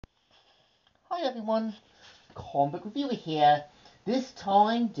Hi everyone, comic reviewer here, this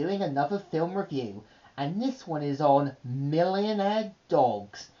time doing another film review, and this one is on Millionaire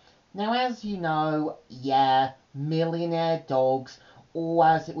Dogs. Now as you know, Millionaire Dogs, or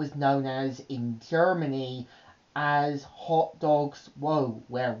as it was known as in Germany, as Hot Dogs, Whoa,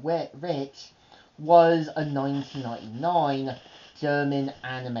 We're Rich, was a 1999 German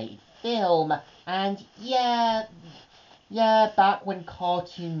animated film, and back when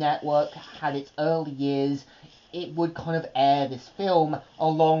Cartoon Network had its early years, it would kind of air this film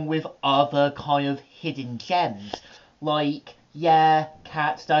along with other kind of hidden gems. Like,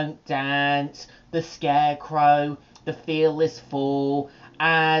 Cats Don't Dance, The Scarecrow, The Fearless Four,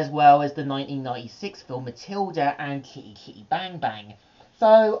 as well as the 1996 film Matilda and Kitty Kitty Bang Bang.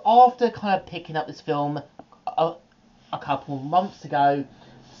 So, after kind of picking up this film a couple of months ago,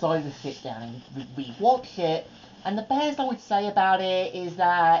 decided to sit down and re-watch it. And the best I would say about it is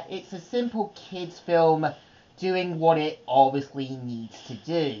that it's a simple kids film doing what it obviously needs to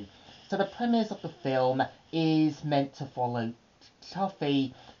do. So the premise of the film is meant to follow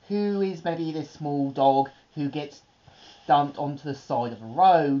Tuffy, who is maybe this small dog who gets dumped onto the side of the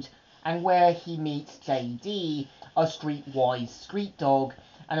road, and where he meets JD, a streetwise street dog.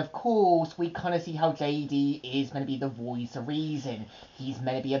 And of course, we kind of see how JD is meant to be the voice of reason. He's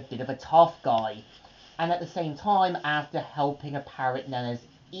meant to be a bit of a tough guy. And at the same time, after helping a parrot known as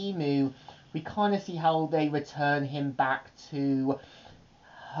Emu, we kind of see how they return him back to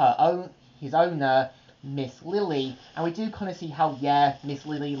his owner, Miss Lily. And we do kind of see how, Miss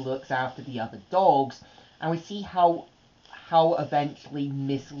Lily looks after the other dogs. And we see how eventually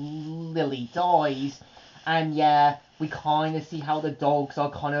Miss Lily dies. And we kind of see how the dogs are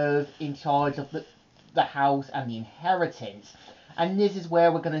kind of in charge of the house and the inheritance. And this is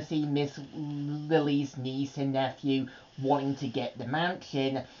where we're going to see Miss Lily's niece and nephew wanting to get the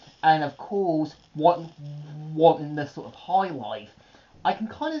mansion, and of course, wanting the sort of high life. I can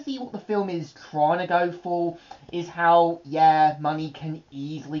kind of see what the film is trying to go for, is how, money can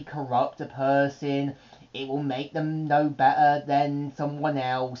easily corrupt a person. It will make them know better than someone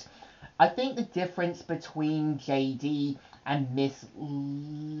else. I think the difference between JD and Miss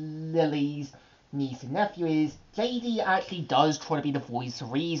Lily's niece and nephew is JD actually does try to be the voice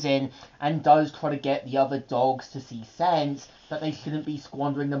of reason and does try to get the other dogs to see sense that they shouldn't be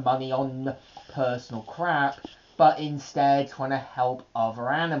squandering the money on personal crap, but instead trying to help other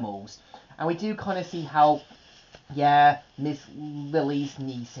animals. And we do kind of see how, Miss Lily's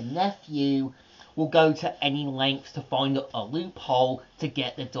niece and nephew will go to any lengths to find a loophole to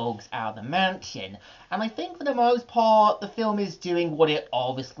get the dogs out of the mansion. And I think for the most part, the film is doing what it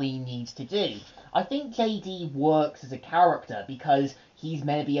obviously needs to do. I think JD works as a character because he's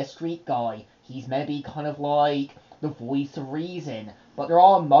meant to be a street guy. He's meant to be kind of like the voice of reason. But there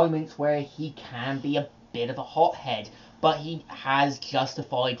are moments where he can be a bit of a hothead. But he has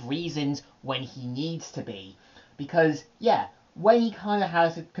justified reasons when he needs to be. Because, when he kind of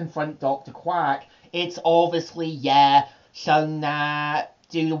has to confront Dr. Quack, it's obviously, shown that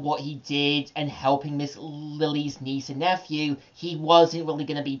due to what he did and helping Miss Lily's niece and nephew, he wasn't really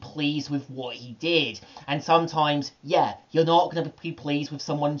going to be pleased with what he did. And sometimes, you're not going to be pleased with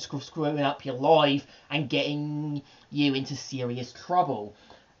someone screwing up your life and getting you into serious trouble.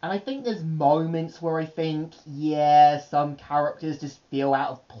 And I think there's moments where I think, some characters just feel out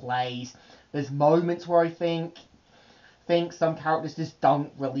of place. There's moments where I think some characters just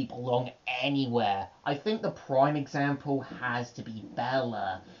don't really belong anywhere. I think the prime example has to be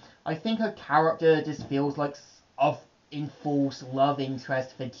Bella. I think her character just feels like an enforced love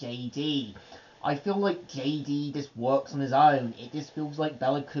interest for JD. I feel like JD just works on his own. It just feels like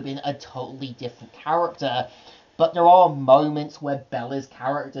Bella could have been a totally different character. But there are moments where Bella's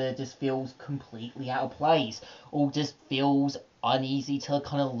character just feels completely out of place, or just feels uneasy to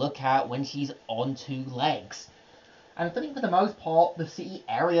kind of look at when she's on two legs. And I think for the most part, the city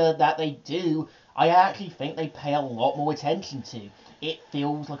area that they do, I actually think they pay a lot more attention to. It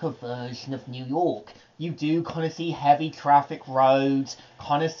feels like a version of New York. You do kind of see heavy traffic roads,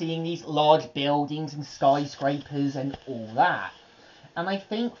 kind of seeing these large buildings and skyscrapers and all that. And I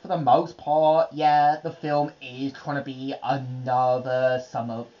think for the most part, the film is trying to be another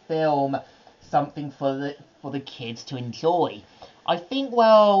summer film, something for the kids to enjoy. I think,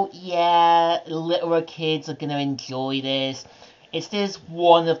 literate kids are going to enjoy this. It's just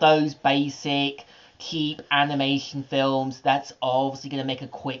one of those basic, cheap animation films that's obviously going to make a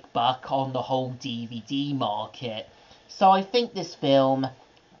quick buck on the whole DVD market. So I think this film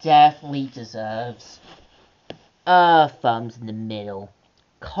definitely deserves thumbs in the middle.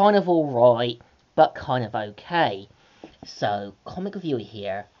 Kind of alright, but kind of okay. So, comic reviewer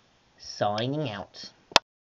here, signing out.